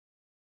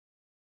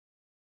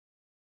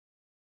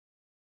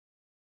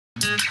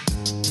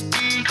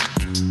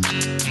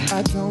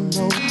I don't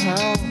know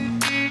how.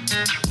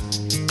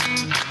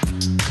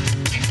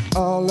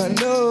 All I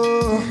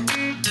know,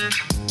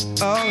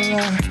 all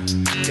I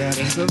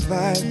gotta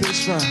survive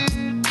this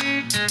round.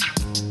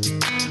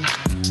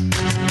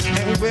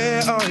 And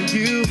where are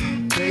you,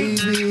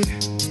 baby?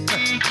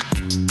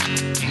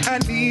 I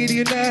need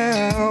you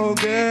now,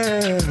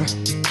 girl.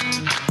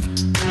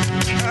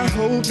 I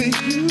hope that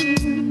you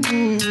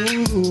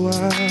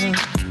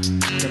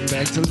come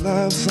back to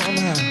love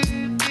somehow.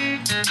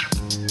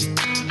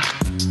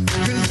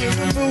 Cause when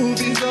the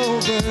movie's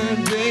over,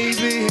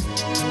 baby,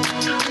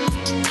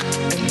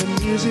 and the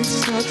music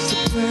starts to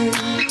play,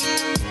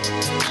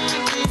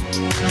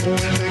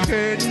 when the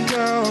curtain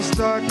calls,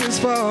 darkness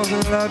falls,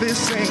 and love is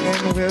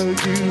singing, will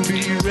you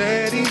be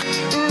ready,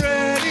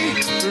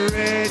 ready,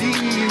 ready,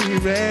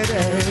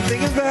 ready?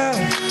 Think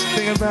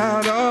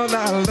about all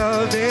our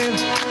loving.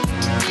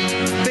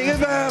 Think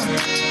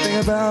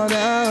about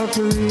our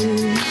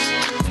careers.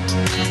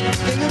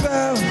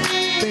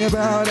 Think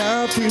about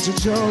our future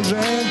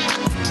children.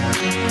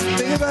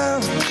 Think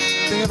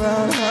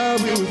about how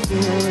we would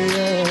feel,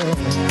 yeah.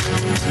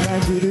 Now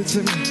give it to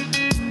me.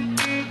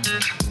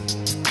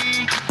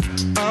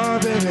 Oh,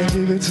 baby,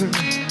 give it to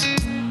me.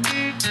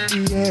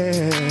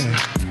 Yeah.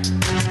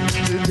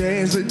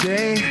 Today's the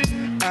day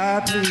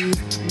I plead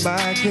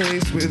my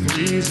case with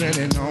reason,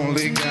 and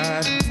only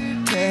God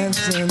can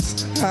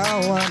sense how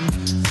I'm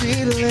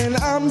feeling.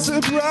 I'm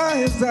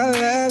surprised I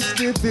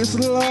lasted this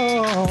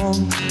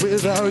long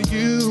without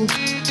you.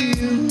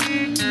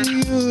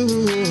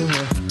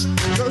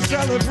 Go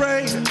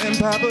celebrate and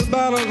pop a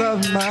bottle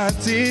of my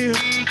tears.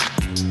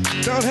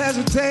 Don't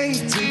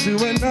hesitate to do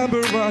a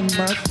number on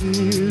my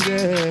feet,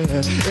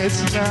 yeah.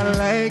 It's not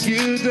like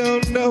you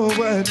don't know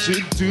what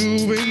you're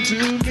doing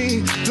to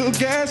me. So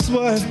guess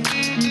what?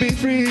 Be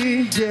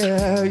free,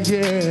 yeah,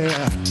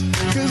 yeah.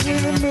 Cause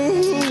when the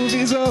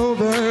movie's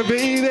over,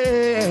 baby,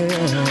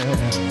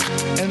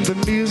 and the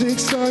music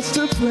starts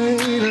to play,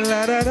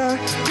 la-da-da,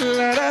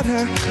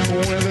 la-da-da,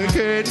 when the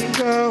curtain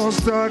calls,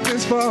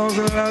 darkness falls,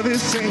 and love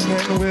is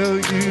singing, will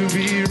you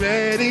be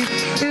ready,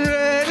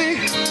 ready,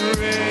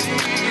 ready,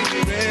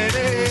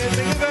 ready?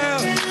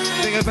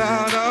 Think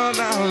about all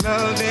our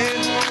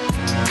loving.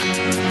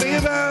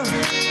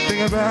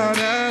 Think about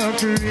our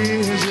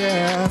careers,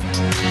 yeah.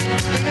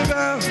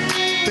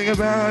 Think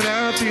about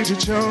our future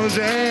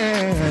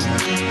children.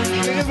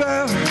 Think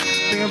about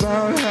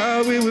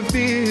how we would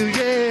feel,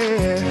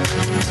 yeah.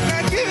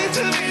 Now give it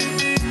to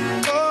me.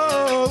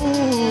 Oh,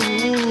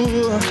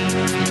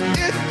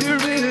 if you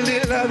really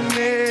love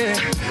me,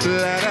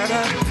 la da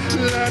da,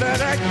 la da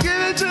da,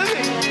 give it to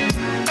me.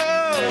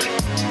 Oh,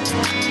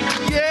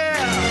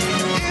 yeah,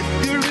 if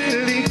you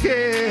really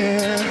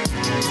care.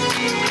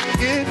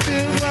 It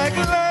feels like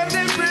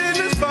London Bridge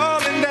is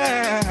falling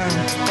down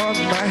on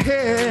my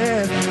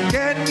head.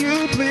 Can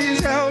you please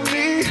help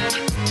me?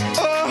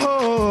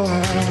 Oh,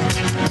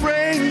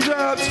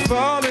 raindrops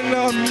falling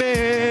on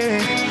me.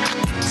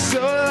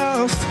 So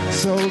lost,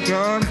 so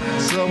gone,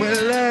 so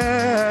in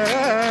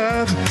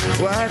love.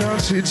 Why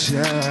don't you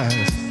just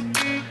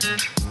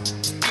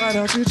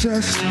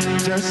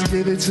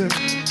give it to me?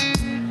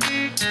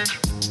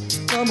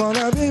 Come on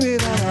now, baby,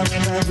 now,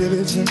 give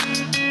it to me.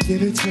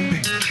 Give it to me,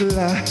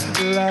 la,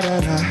 la, da,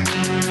 da,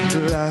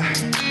 la,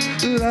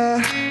 la,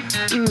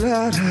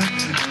 la, da.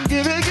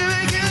 Give it,